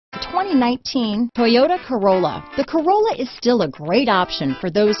2019 Toyota Corolla. The Corolla is still a great option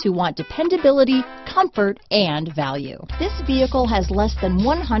for those who want dependability, comfort, and value. This vehicle has less than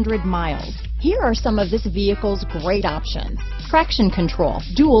 100 miles. Here are some of this vehicle's great options: traction control,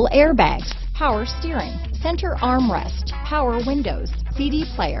 dual airbags, power steering, center armrest, power windows, CD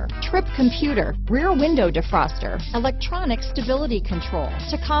player, trip computer, rear window defroster, electronic stability control,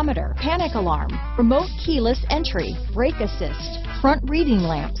 tachometer, panic alarm, remote keyless entry, brake assist, front reading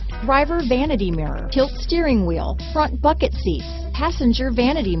lamps, driver vanity mirror, tilt steering wheel, front bucket seats, passenger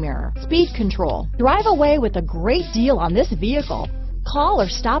vanity mirror, speed control. Drive away with a great deal on this vehicle. Call or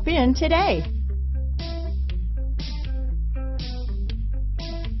stop in today.